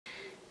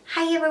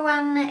Hi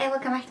everyone,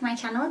 welcome back to my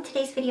channel.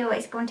 Today's video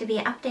is going to be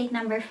update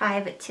number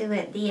 5 to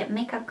the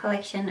makeup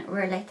collection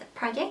Roulette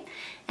project,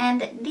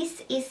 and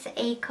this is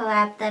a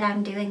collab that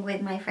I'm doing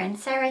with my friend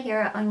Sarah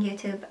here on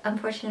YouTube.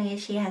 Unfortunately,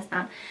 she has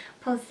not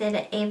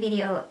posted a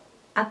video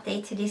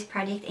update to this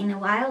project in a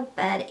while,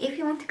 but if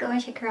you want to go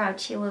and check her out,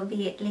 she will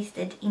be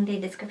listed in the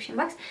description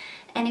box.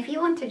 And if you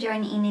want to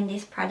join in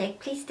this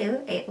project, please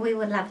do. We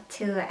would love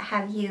to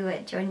have you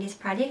join this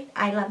project.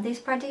 I love this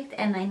project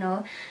and I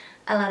know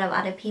a lot of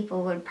other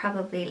people would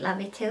probably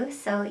love it too.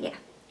 So yeah,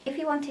 if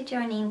you want to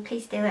join in,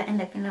 please do it and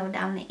let me know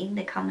down in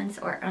the comments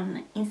or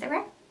on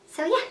Instagram.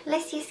 So yeah,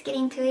 let's just get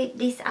into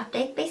this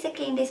update.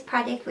 Basically in this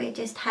project we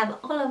just have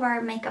all of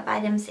our makeup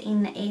items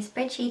in a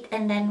spreadsheet,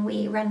 and then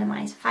we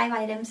randomize 5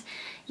 items,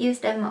 use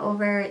them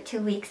over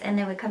 2 weeks, and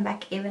then we come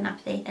back, give an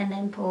update, and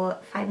then pull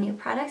 5 new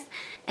products.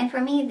 And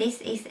for me this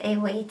is a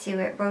way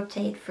to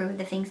rotate through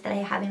the things that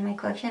I have in my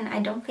collection.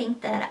 I don't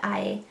think that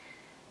I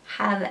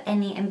have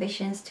any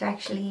ambitions to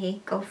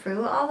actually go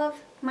through all of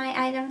my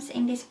items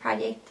in this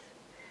project.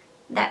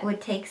 That would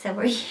take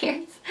several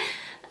years,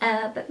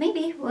 but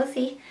maybe, we'll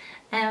see.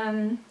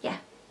 Yeah,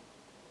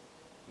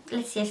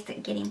 let's just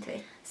get into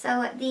it.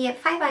 So the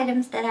 5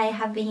 items that I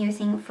have been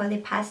using for the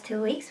past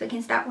 2 weeks, we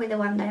can start with the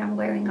one that I'm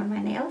wearing on my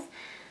nails.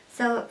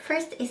 So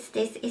first is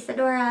this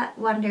Isadora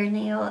Wonder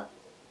nail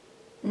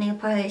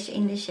polish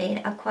in the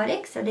shade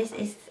Aquatic. So this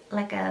is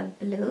like a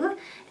blue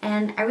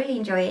and I really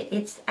enjoy it.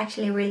 It's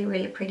actually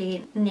really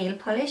pretty nail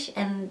polish,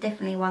 and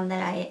definitely one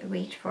that I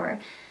reach for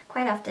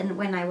quite often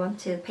when I want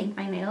to paint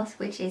my nails,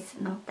 which is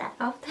not that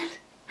often.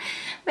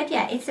 But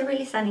yeah, it's a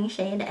really stunning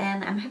shade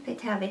and I'm happy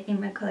to have it in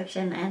my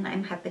collection, and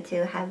I'm happy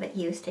to have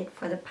used it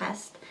for the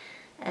past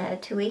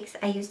 2 weeks.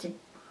 I used it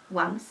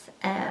once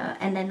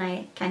and then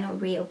I kind of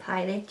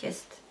reapplied it,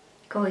 just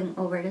going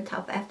over the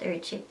top after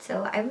it shipped.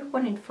 So I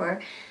worn it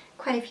for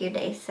quite a few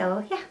days,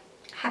 so yeah,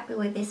 happy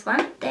with this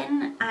one.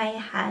 Then I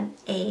had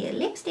a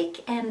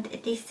lipstick, and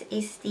this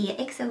is the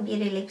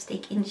XObeauty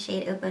lipstick in the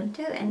shade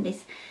Ubuntu, and this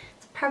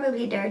is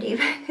probably dirty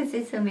because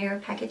it's a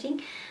mirror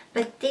packaging,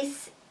 but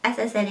this, as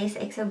I said, is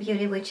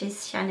XObeauty, which is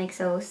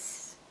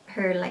XO's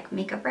her like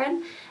makeup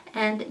brand,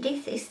 and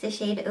this is the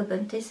shade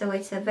Ubuntu, so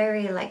it's a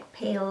very like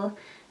pale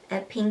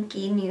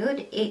pinky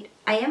nude.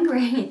 I am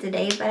wearing it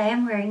today, but I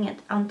am wearing it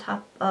on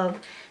top of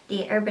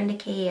the Urban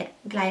Decay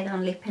Glide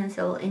On Lip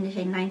Pencil in the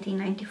shade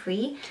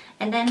 1993,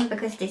 and then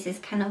because this is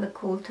kind of a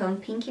cool tone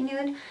pinky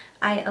nude,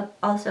 I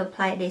also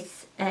apply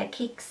this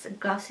Geek's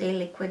Glossy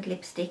Liquid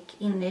Lipstick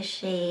in the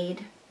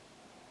shade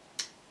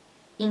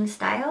In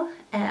Style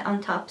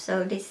on top.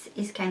 So this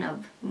is kind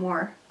of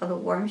more of a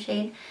warm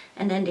shade,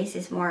 and then this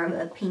is more of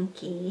a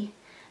pinky.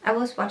 I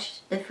will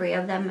swatch the 3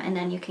 of them and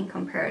then you can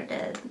compare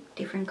the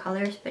different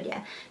colors, but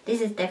yeah,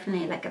 this is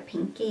definitely like a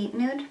pinky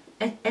nude,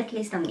 at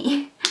least on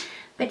me.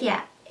 But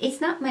yeah,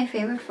 it's not my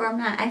favorite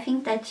formula. I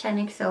think that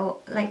XO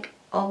like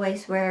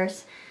always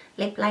wears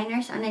lip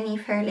liners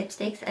underneath her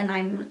lipsticks, and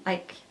I'm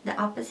like the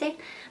opposite.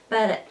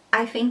 But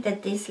I think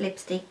that this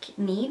lipstick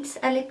needs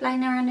a lip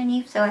liner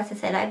underneath, so as I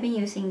said, I've been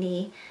using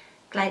the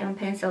Glide On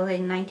pencil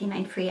in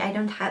 1993. I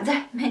don't have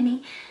that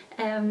many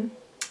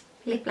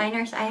lip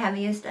liners. I have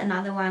used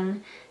another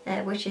one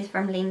which is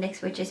from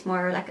Lindex, which is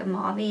more like a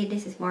mauve.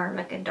 This is more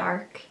like a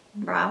dark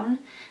brown,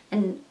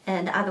 and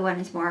the other one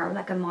is more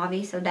like a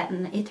mauve, so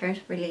then it turns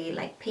really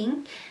like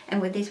pink,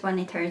 and with this one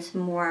it turns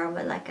more of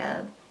a, like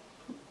a,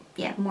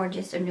 yeah, more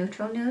just a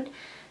neutral nude.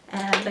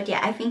 But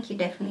yeah, I think you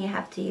definitely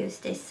have to use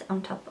this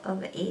on top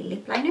of a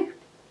lip liner,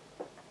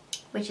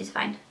 which is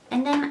fine.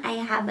 And then I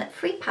have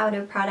 3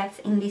 powder products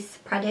in this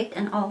project,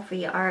 and all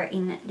 3 are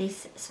in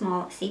this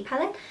small C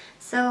palette.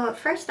 So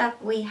first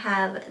up we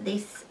have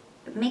this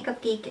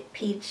Makeup Geek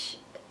Peach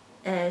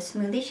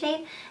smoothie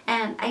shade,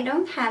 and I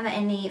don't have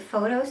any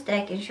photos that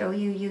I can show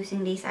you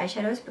using these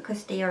eyeshadows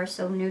because they are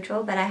so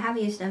neutral, but I have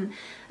used them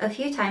a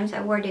few times.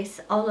 I wore this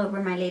all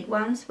over my lid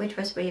once, which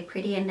was really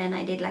pretty, and then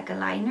I did like a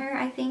liner,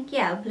 I think,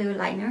 yeah, a blue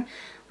liner,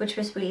 which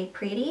was really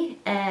pretty,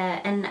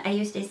 and I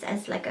used this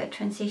as like a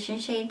transition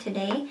shade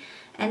today.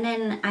 And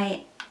then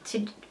I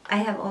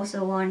have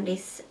also worn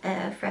this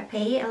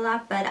Frappé a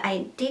lot, but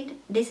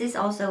this is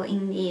also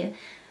in the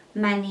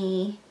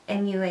Mani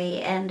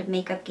MUA and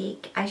Makeup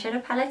Geek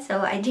eyeshadow palette,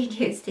 so I did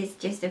use this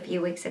just a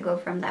few weeks ago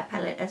from that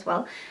palette as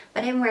well.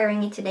 But I'm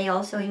wearing it today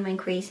also in my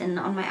crease and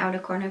on my outer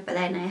corner, but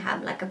then I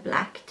have like a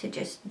black to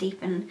just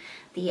deepen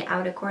the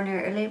outer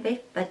corner a little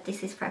bit. But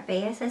this is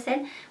Frappé, as I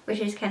said, which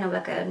is kind of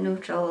like a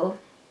neutral,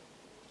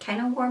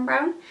 kind of warm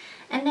brown.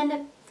 And then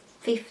the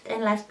 5th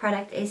and last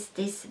product is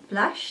this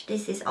blush.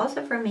 This is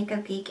also from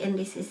Makeup Geek, and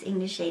this is in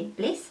the shade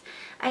Bliss.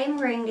 I am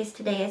wearing this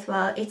today as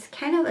well. It's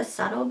kind of a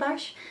subtle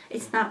blush.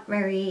 It's not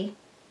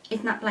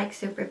like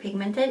super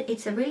pigmented.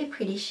 It's a really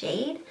pretty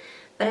shade,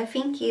 but I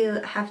think you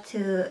have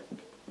to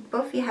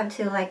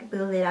like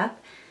build it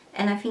up,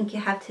 and I think you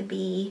have to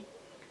be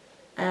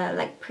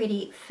like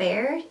pretty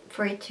fair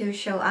for it to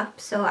show up.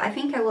 So I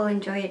think I will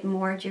enjoy it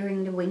more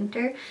during the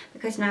winter,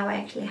 because now I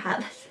actually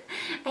have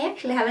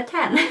a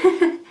tan.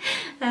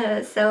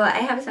 So I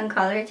have some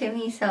color to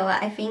me, so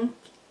I think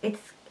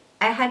it's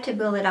I had to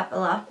build it up a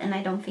lot, and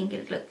I don't think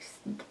it looks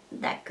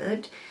that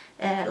good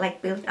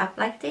like built up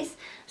like this.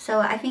 So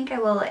I think I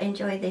will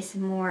enjoy this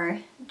more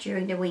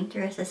during the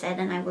winter, as I said,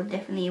 and I will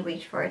definitely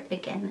reach for it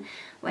again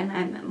when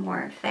I'm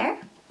more fair.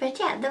 But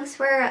yeah, those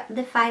were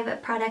the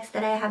 5 products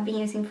that I have been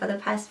using for the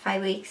past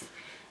 5 weeks.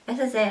 As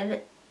I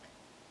said,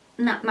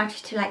 not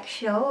much to like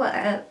show.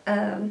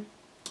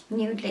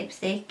 Nude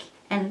lipstick,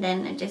 and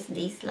then just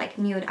these like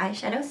nude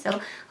eyeshadows.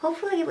 So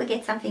hopefully we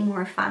get something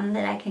more fun,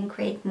 that I can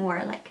create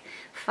more like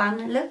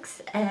fun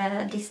looks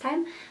this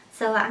time.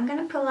 So I'm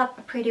gonna pull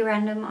up Pretty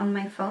Random on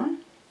my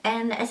phone.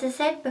 And as I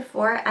said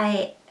before,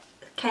 I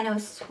kind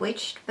of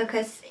switched,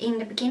 because in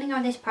the beginning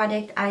of this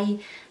project I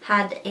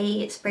had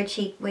a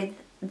spreadsheet with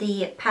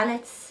the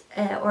palettes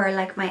or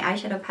like my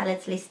eyeshadow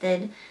palettes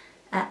listed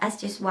as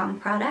just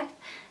one product.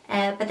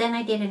 But then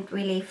I didn't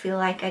really feel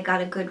like I got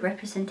a good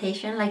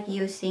representation, like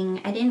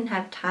I didn't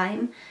have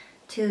time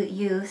to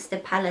use the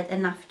palette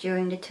enough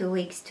during the 2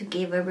 weeks to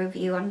give a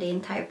review on the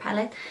entire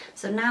palette.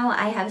 So now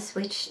I have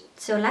switched,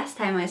 so last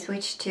time I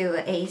switched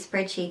to a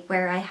spreadsheet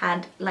where I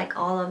had like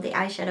all of the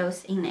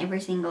eyeshadows in every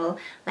single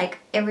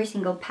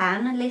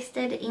pan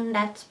listed in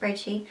that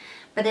spreadsheet.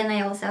 But then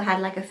I also had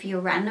like a few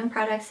random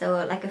products,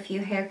 so like a few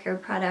hair care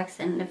products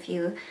and a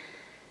few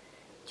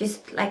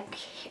just like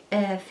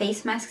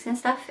face masks and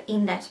stuff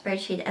in that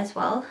spreadsheet as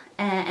well.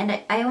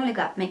 And I only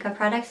got makeup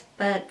products,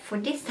 but for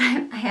this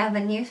time I have a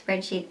new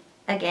spreadsheet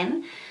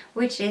again,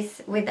 which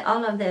is with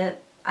all of the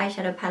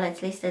eyeshadow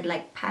palettes listed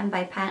like pan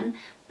by pan,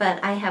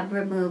 but I have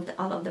removed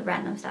all of the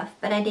random stuff.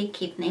 But I did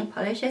keep nail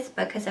polishes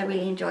because I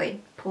really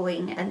enjoyed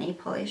pulling a nail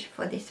polish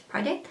for this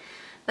project.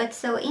 But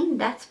so in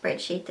that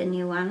spreadsheet, the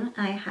new one,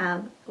 I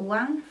have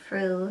 1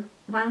 through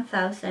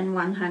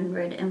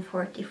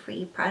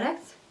 1,143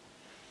 products.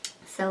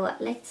 So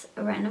let's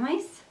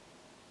randomize.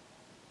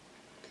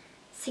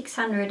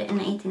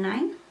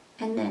 689,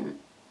 and then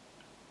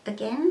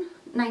again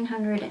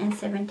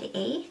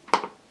 978,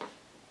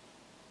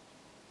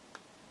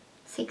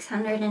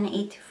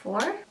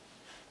 684,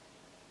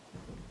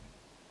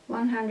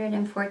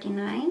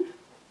 149,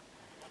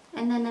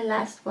 and then the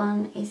last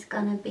one is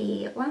gonna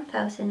be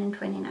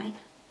 1029.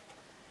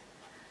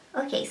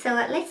 Okay, so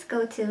let's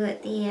go to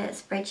the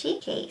spreadsheet.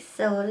 Okay,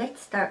 so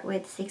let's start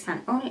with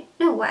 600.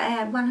 I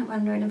have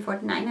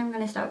 149. I'm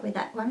gonna start with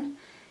that one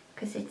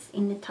because it's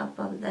in the top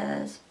of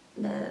the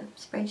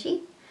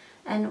spreadsheet.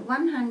 And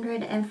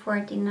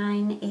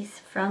 149 is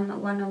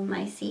from one of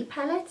my C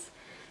palettes,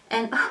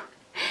 and oh,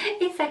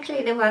 it's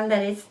actually the one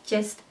that is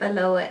just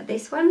below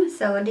this one.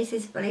 So this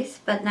is Bliss,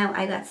 but now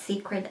I got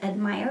Secret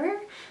Admirer.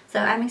 So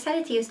I'm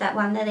excited to use that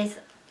one. That is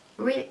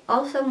really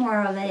also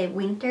more of a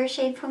winter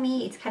shade for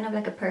me. It's kind of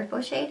like a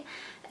purple shade,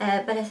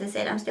 but as I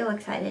said, I'm still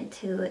excited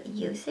to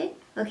use it.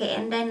 Okay,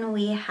 and then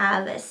we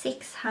have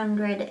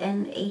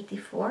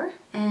 684,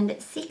 and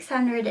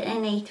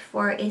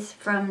 684 is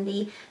from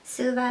the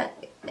Suva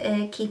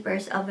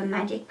Keepers of a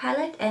Magic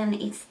palette, and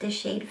it's the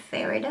shade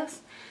Fairy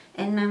Dust,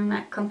 and I'm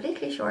not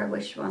completely sure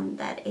which one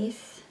that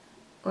is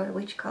or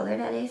which color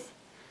that is.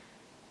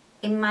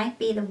 It might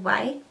be the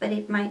white, but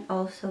it might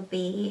also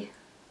be,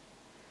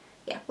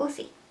 yeah, we'll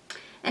see.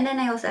 And then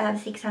I also have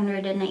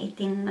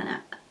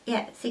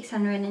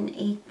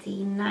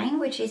 689,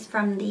 which is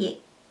from the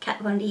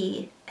Kat Von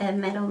D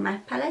Metal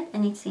Matte palette,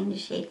 and it's in the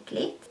shade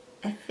Glitz.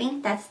 I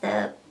think that's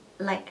the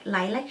like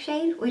lilac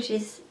shade, which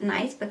is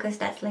nice because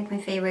that's like my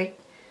favorite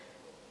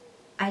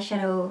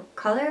eyeshadow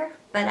color.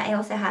 But I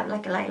also have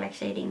like a lilac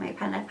shade in my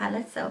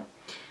palette, so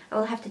I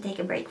will have to take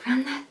a break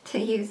from that to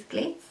use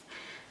Glitz.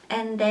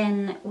 And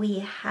then we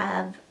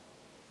have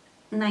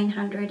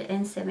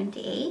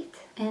 978,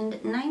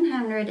 and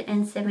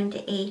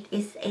 978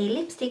 is a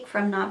lipstick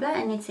from Nabla,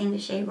 and it's in the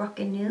shade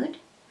Rockin' Nude.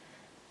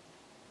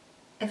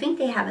 I think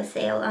they have a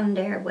sale on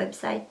their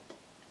website,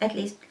 at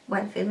least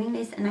while filming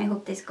this, and I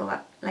hope this go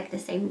up like the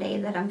same day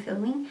that I'm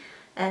filming.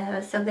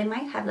 So they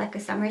might have like a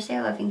summer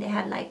sale. I think they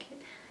had like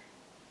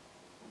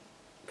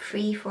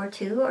 3 for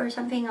 2 or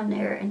something on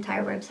their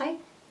entire website.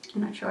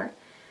 I'm not sure,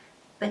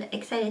 but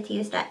excited to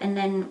use that. And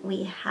then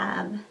we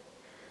have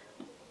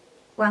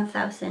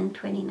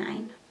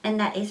 1029, and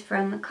that is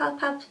from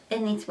Colourpop,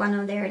 and it's one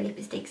of their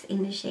lipsticks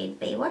in the shade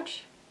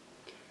Baewatch.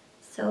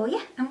 So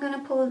yeah, I'm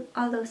gonna pull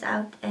all those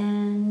out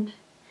and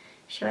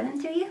show them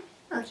to you.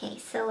 Okay,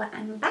 so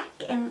I'm back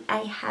and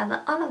I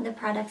have all of the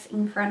products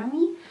in front of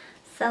me.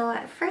 So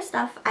first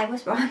off, I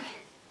was wrong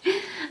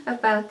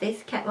about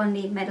this Kat Von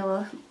D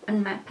Metal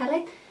and Matte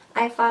palette.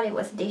 I thought it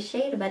was this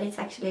shade, but it's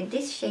actually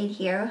this shade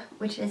here,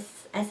 which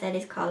is, as I said,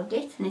 is called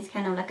Glitz, and it's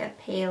kind of like a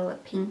pale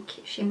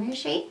pink shimmer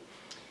shade.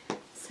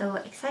 So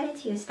excited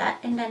to use that.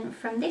 And then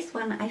from this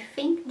one, I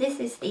think this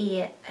is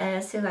the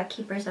Suva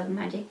Keepers of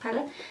Magic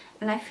palette,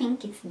 and I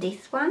think it's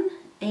this one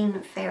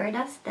in Fairy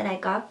Dust that I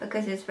got,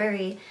 because it's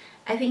very,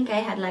 I think I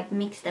had like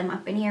mixed them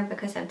up in here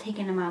because I've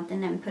taken them out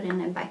and then putting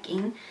them back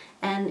in,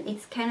 and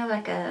it's kind of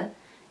like a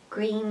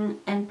green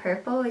and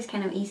purple. It's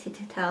kind of easy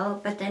to tell,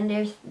 but then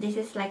this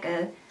is like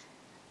a,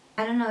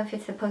 I don't know if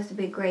it's supposed to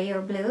be gray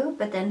or blue,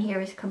 but then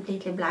here is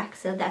completely black,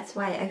 so that's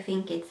why I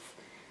think it's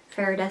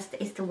Fairy Dust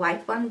is the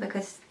white one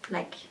because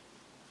like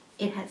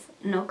it has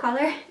no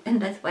color,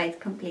 and that's why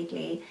it's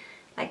completely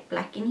like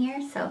black in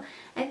here. So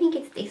I think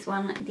it's this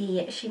one,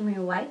 the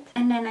Shimmer White.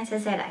 And then, as I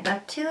said, I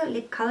got 2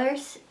 lip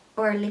colors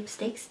or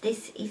lipsticks.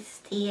 This is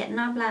the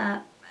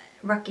Nabla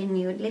Rockin'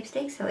 Nude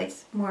lipstick, so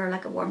it's more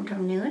like a warm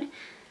tone nude.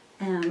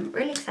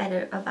 Really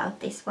excited about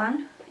this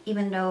one,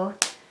 even though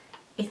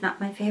it's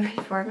not my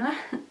favorite formula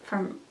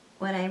from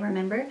what I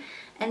remember.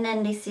 And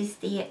then this is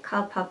the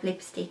Colourpop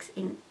lipstick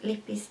in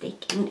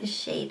the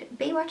shade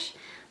Baewatch,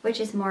 which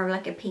is more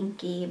like a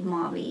pinky,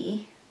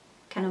 mauvey,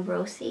 kind of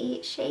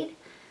rosy shade.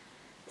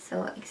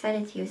 So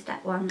excited to use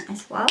that one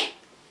as well.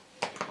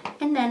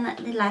 And then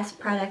the last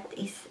product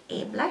is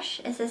a blush,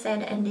 as I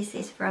said, and this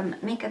is from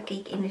Makeup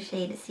Geek in the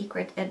shade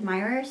Secret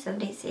Admirer. So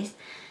this is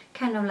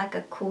kind of like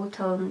a cool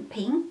tone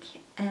pink.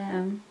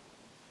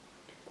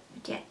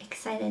 But yeah,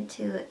 excited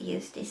to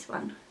use this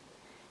one.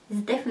 It's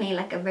definitely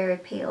like a very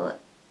pale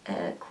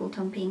cool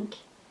tone pink.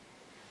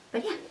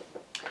 But yeah.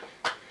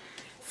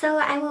 So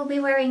I will be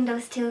wearing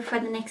those 2 for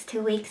the next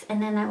 2 weeks,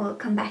 and then I will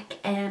come back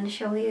and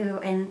show you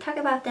and talk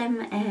about them,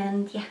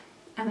 and yeah,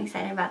 I'm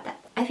excited about that.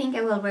 I think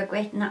I will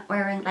regret not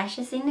wearing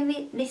lashes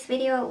in this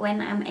video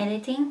when I'm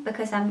editing,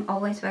 because I'm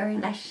always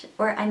wearing lashes,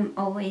 or I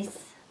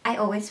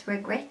always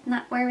regret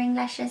not wearing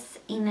lashes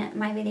in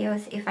my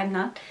videos if I'm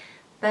not.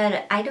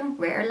 But I don't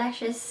wear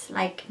lashes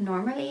like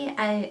normally.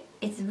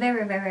 It's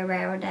very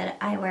rare that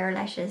I wear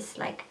lashes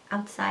like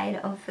outside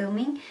of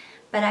filming.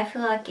 But I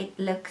feel like it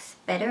looks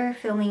better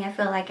filming. I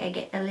feel like I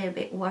get a little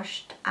bit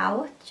washed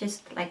out,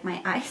 just like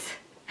my eyes,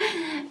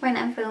 when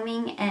I'm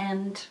filming.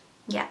 And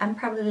yeah, I'm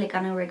probably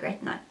gonna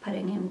regret not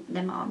putting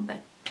them on.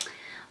 But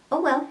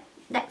oh well,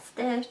 that's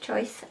the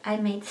choice I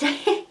made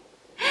today.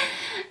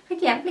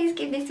 But yeah, please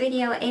give this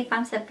video a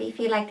thumbs up if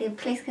you liked it.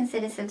 Please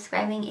consider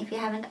subscribing if you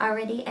haven't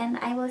already, and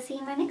I will see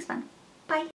you in my next one. Bye!